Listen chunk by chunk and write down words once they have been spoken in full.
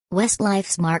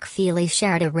Westlife's Mark Feehily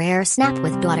shared a rare snap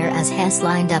with daughter as Hess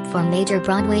lined up for major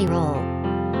Broadway role.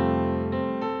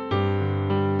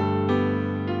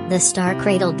 The star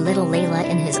cradled little Layla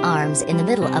in his arms in the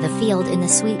middle of a field in the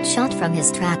sweet shot from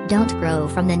his track Don't Grow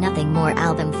from the Nothing More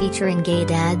album featuring gay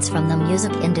dads from the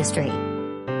music industry.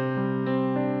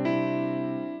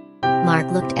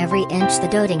 Mark looked every inch the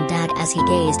doting dad as he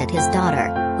gazed at his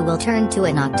daughter, who will turn 2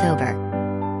 in October.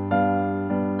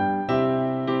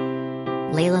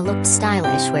 Layla looked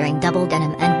stylish wearing double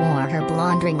denim and wore her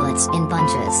blonde ringlets in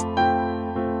bunches.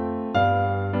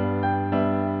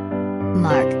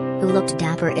 Mark, who looked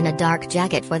dapper in a dark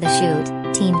jacket for the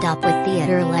shoot, teamed up with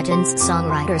theater legends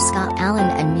songwriter Scott Allen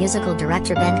and musical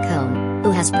director Ben Cohn,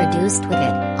 who has produced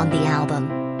Wicked, on the album.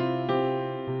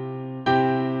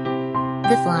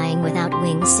 The Flying Without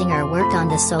Wings singer worked on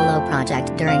the solo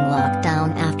project during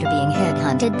lockdown after being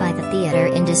headhunted by the theater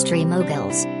industry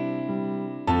moguls.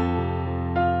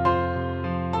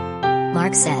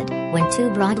 Mark said, "When 2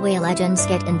 Broadway legends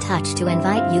get in touch to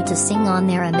invite you to sing on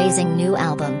their amazing new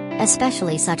album,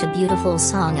 especially such a beautiful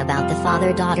song about the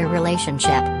father-daughter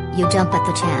relationship, you jump at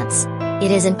the chance.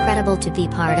 It is incredible to be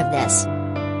part of this."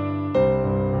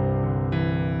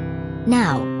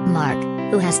 Now, Mark,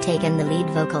 who has taken the lead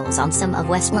vocals on some of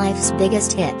Westlife's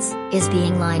biggest hits, is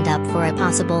being lined up for a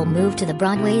possible move to the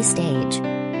Broadway stage.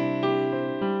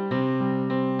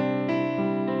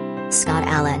 Scott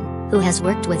Allen, who has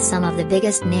worked with some of the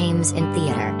biggest names in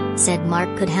theater, said Mark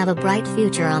could have a bright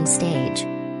future on stage.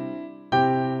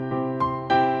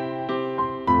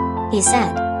 He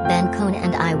said, "Ben Cohn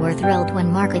and I were thrilled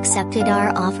when Mark accepted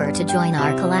our offer to join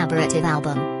our collaborative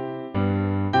album.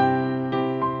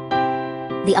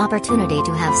 The opportunity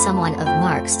to have someone of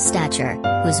Mark's stature,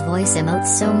 whose voice emotes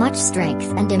so much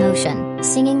strength and emotion,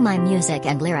 singing my music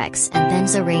and lyrics and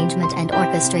Ben's arrangement and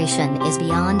orchestration is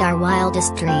beyond our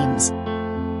wildest dreams.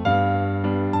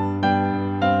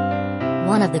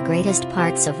 One of the greatest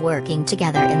parts of working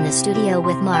together in the studio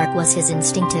with Mark was his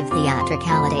instinctive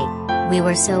theatricality. We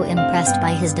were so impressed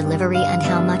by his delivery and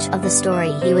how much of the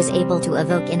story he was able to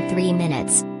evoke in 3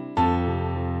 minutes.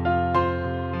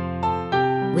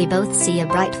 We both see a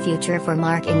bright future for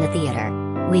Mark in the theater.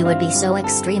 We would be so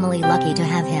extremely lucky to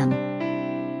have him."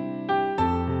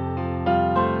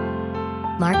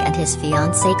 Mark and his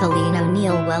fiancée Colleen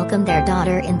O'Neill welcomed their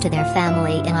daughter into their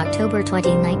family in October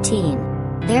 2019.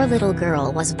 Their little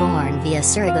girl was born via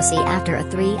surrogacy after a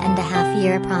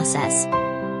 3.5-year process.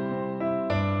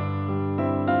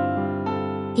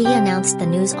 He announced the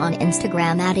news on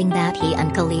Instagram, adding that he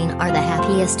and Colleen are the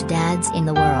happiest dads in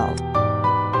the world.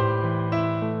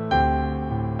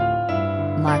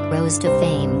 Mark rose to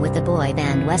fame with the boy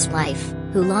band Westlife,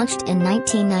 who launched in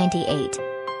 1998.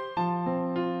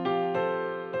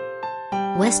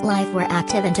 Westlife were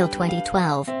active until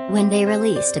 2012, when they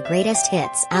released a Greatest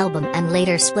Hits album and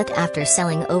later split after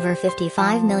selling over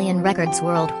 55 million records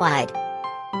worldwide.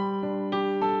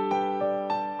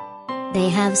 They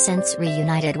have since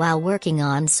reunited while working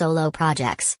on solo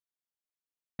projects.